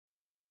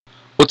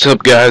What's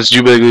up, guys?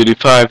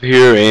 Jubeg85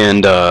 here,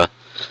 and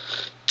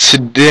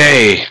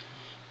today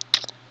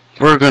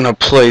we're gonna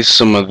play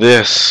some of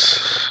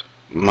this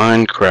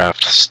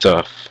Minecraft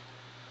stuff.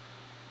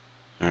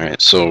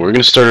 Alright, so we're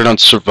gonna start it on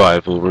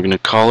survival. We're gonna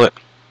call it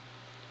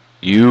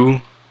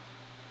YouTube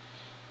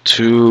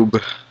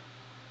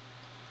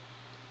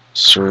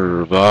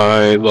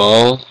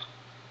Survival.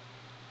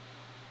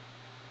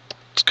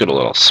 Let's get a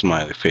little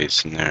smiley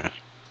face in there.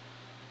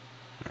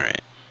 Alright,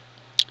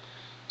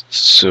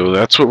 so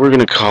that's what we're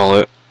gonna call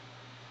it.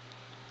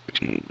 We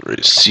can write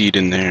a seed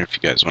in there. If you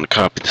guys want to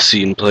copy the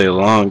seed and play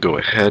along, go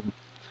ahead.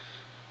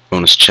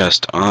 Bonus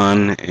chest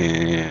on,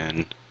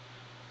 and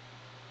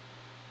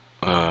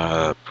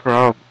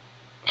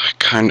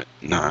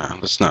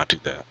let's not do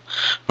that.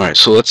 Alright,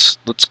 so let's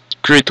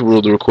create the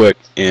world real quick,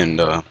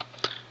 and I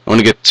want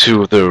to get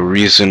to the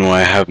reason why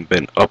I haven't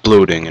been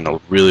uploading in a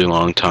really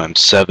long time,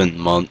 7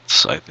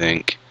 months I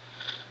think.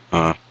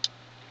 I'm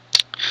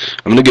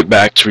gonna get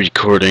back to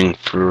recording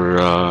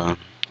for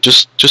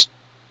just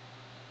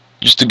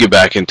to get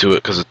back into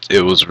it, because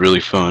it was really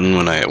fun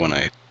when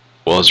I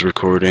was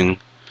recording,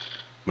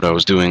 but I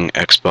was doing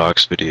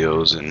Xbox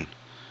videos and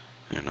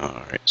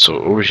alright, so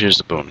over here's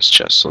the bonus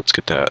chest, so let's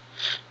get that.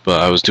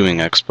 But I was doing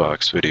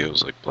Xbox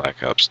videos like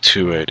Black Ops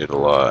 2, I did a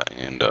lot,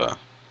 and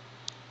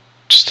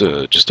just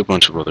a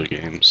bunch of other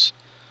games.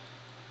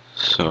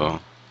 So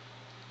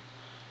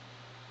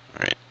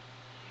alright,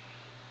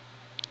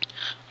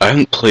 I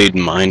haven't played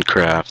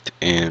Minecraft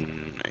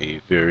in a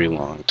very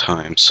long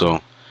time,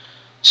 so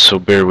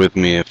bear with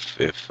me if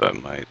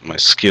my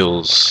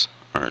skills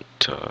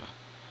aren't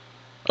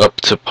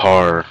up to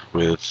par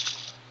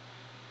with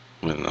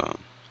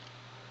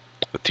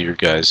your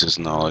guys'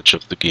 knowledge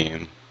of the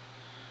game.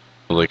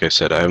 But like I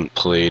said, I haven't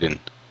played in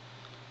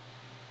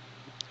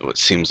what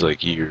seems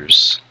like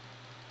years.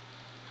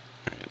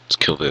 Alright, let's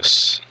kill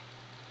this.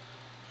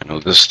 I know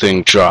this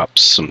thing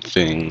drops some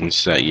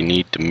things that you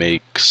need to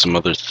make some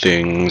other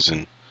things,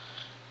 and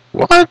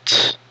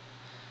what?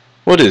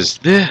 What is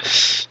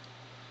this?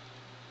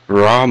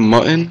 Raw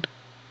mutton?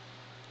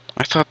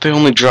 I thought they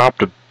only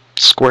dropped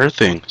square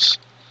things.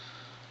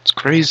 It's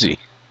crazy.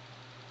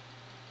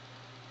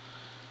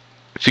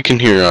 If you can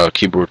hear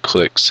keyboard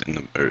clicks in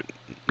the, or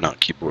not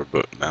keyboard,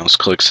 but mouse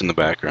clicks in the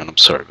background, I'm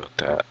sorry about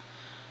that.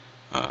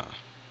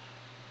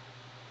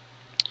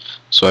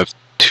 So I have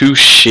two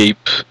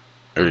sheep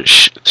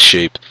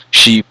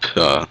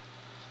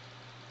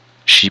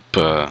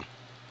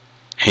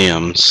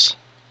hams.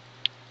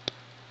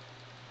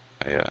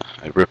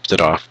 I ripped it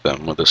off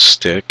them with a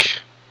stick.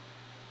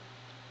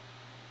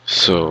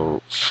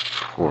 So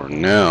for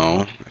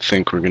now, I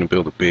think we're gonna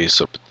build a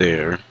base up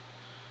there,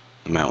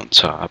 the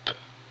mountaintop,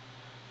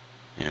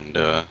 and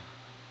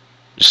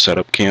just set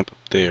up camp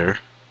up there.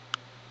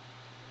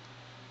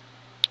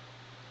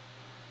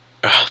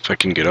 If I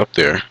can get up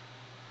there.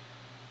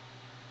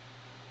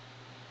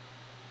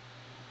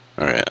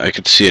 Alright, I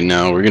can see it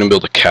now. We're gonna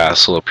build a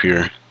castle up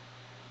here.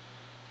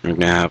 We're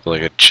gonna have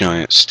like a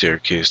giant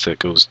staircase that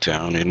goes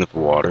down into the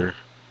water,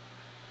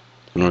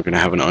 and we're gonna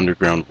have an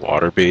underground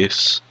water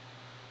base.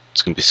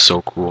 It's gonna be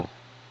so cool.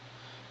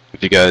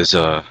 If you guys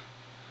don't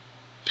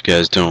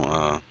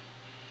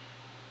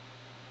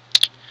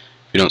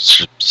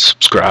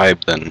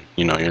subscribe, then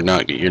you're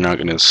not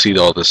gonna see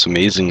all this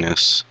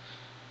amazingness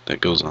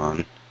that goes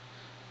on.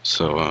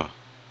 So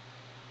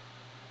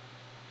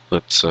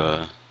let's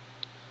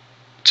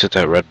hit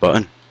that red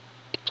button,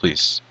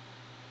 please.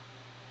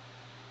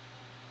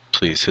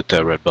 Please hit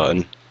that red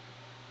button.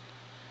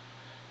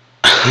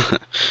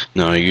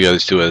 No, you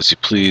guys do as you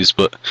please,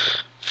 but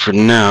for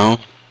now,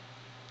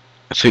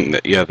 I think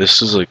that, yeah,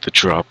 this is like the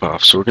drop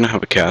off, so we're gonna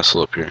have a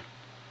castle up here.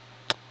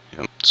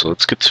 Yep. So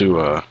let's get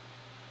to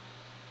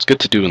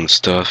doing the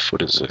stuff.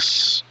 What is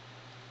this?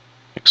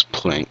 Next,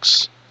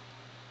 planks.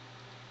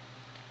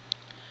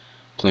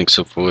 Planks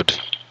of wood.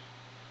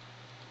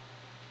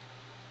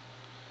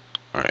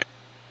 Alright.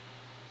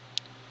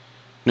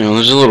 Now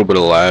there's a little bit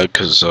of lag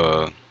because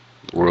the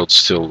world's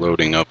still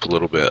loading up a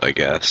little bit, I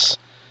guess.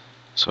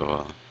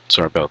 So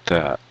sorry about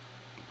that.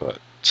 But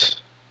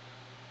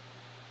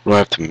what do I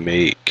have to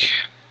make?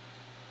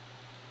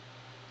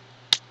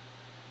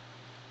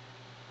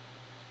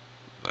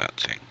 That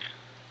thing.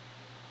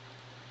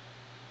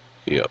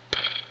 Yep.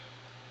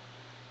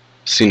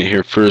 Seen it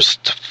here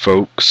first,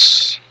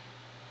 folks.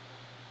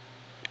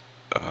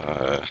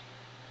 I'm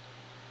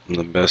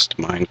the best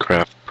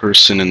Minecraft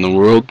person in the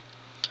world.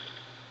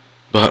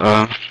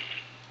 But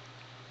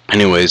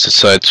anyways,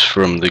 aside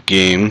from the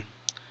game,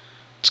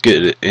 let's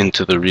get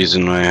into the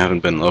reason why I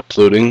haven't been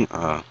uploading.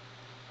 I've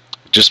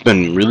just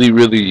been really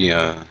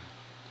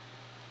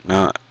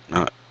not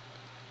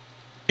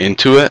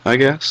into it, I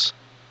guess.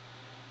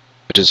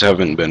 I just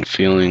haven't been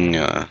feeling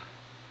the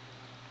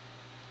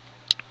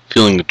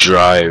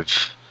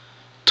drive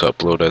to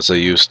upload as I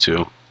used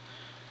to.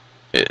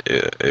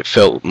 It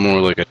felt more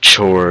like a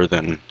chore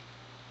than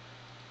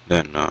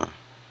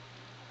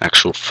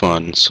actual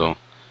fun. So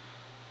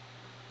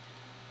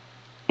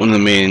one of the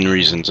main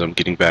reasons I'm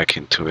getting back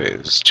into it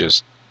is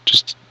just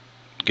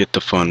get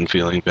the fun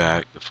feeling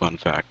back, the fun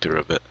factor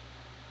of it.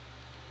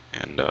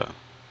 And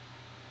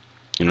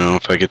you know,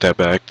 if I get that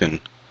back, then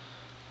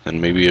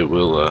maybe it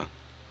will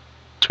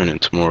turn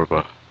into more of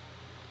a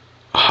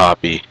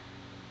hobby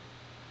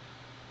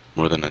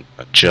more than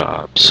a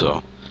job.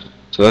 So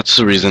that's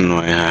the reason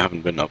why I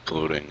haven't been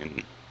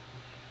uploading.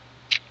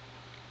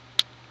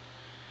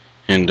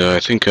 And I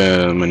think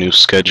my new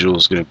schedule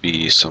is going to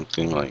be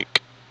something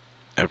like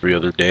every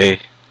other day.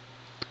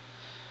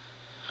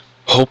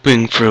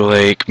 Hoping for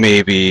like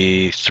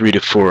maybe 3 to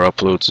 4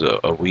 uploads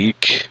a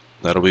week.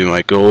 That'll be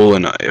my goal.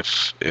 And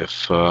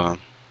if I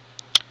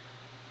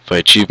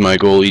achieve my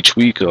goal each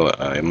week,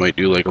 I might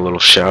do like a little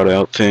shout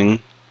out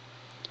thing.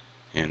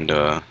 And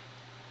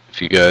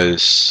if you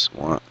guys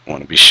want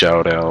to be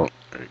shout out,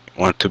 or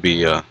want to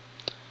be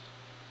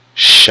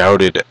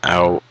shouted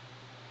out,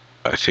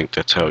 I think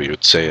that's how you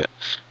would say it.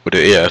 But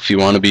yeah, if you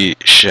want to be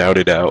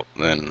shouted out,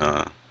 then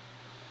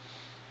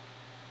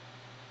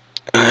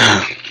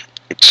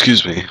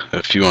excuse me.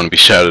 If you want to be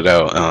shouted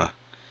out,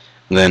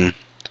 then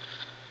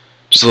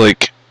just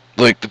like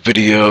the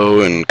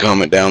video and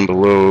comment down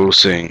below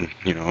saying,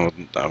 you know,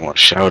 I want a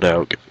shout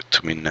out. Give it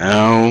to me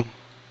now,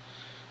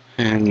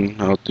 and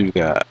I'll do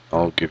that.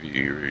 I'll give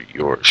you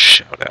your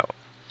shout out.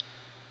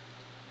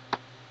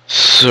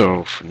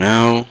 So for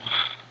now,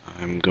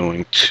 I'm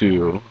going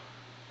to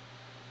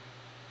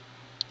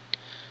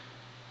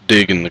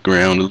dig in the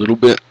ground a little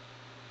bit,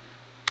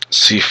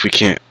 see if we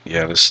can't,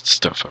 yeah, this is the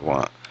stuff I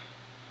want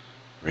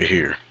right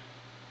here.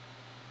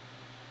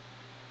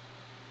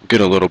 We'll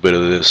get a little bit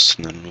of this,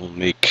 and then we'll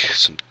make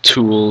some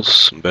tools,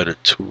 some better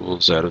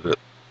tools out of it.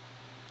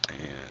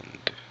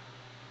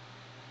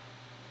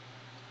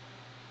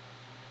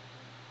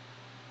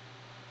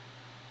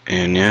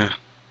 And yeah,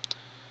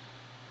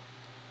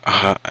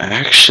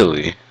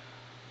 actually,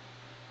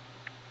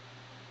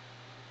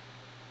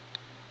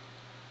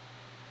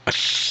 I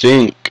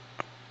think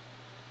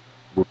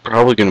we're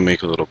probably gonna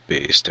make a little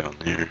base down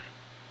there.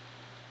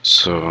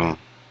 So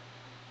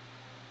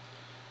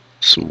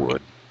some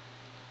wood.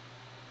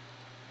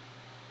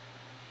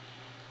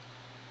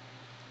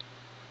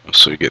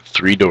 So you get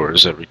 3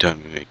 doors every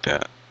time you make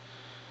that.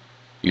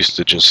 Used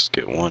to just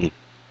get 1.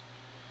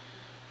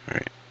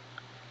 Alright.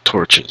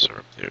 Torches are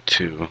up there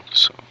too,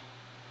 so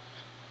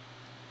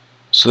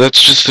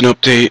that's just an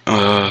update.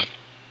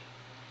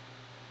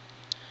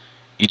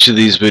 Each of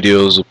these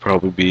videos will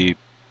probably be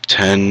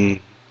 10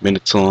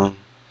 minutes long.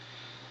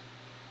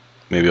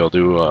 Maybe I'll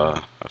do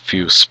a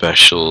few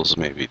specials,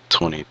 maybe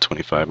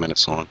 20-25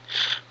 minutes long.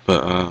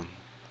 But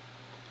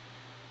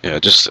yeah, I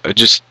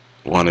just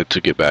wanted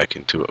to get back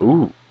into it.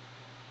 Ooh,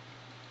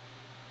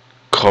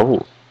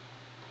 coal.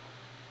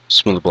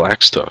 Some of the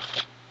black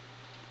stuff.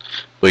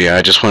 But yeah,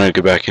 I just wanted to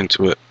get back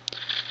into it,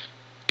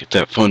 get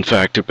that fun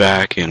factor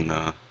back, and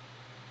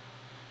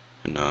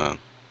if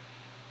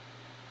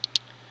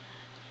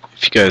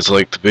you guys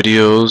like the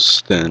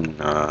videos, then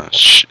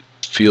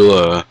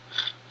feel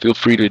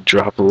free to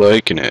drop a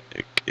like, and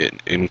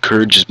it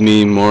encourages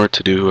me more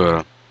to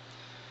do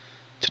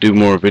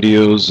more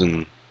videos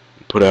and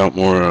put out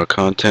more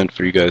content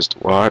for you guys to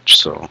watch.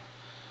 So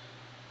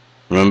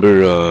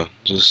remember,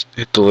 just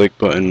hit the like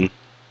button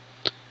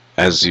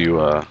as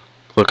you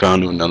click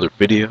onto another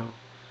video.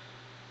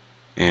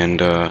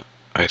 And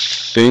I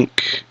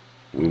think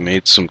we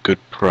made some good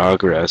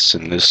progress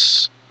in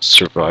this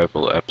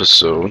survival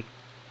episode,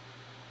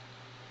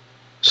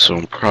 so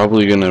I'm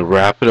probably gonna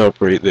wrap it up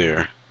right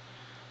there.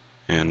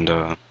 And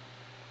in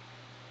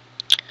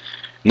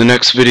the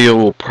next video,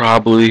 we'll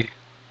probably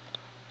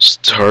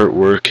start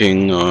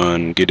working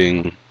on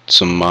getting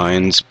some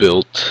mines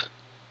built,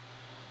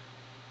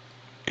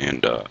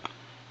 and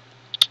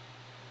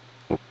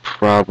we'll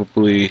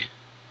probably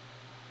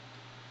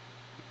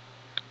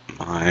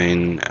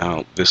mine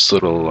out this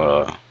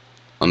little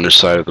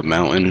underside of the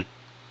mountain.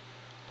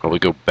 Probably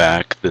go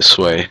back this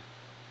way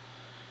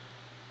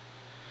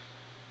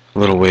a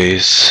little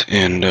ways,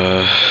 and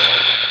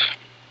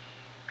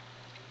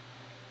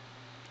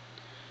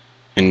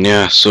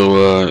yeah,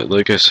 so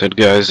like I said,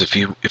 guys, if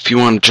you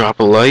want to drop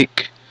a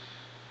like,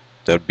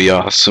 that'd be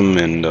awesome.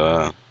 And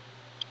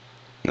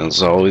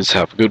as always,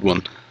 have a good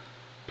one.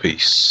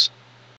 Peace.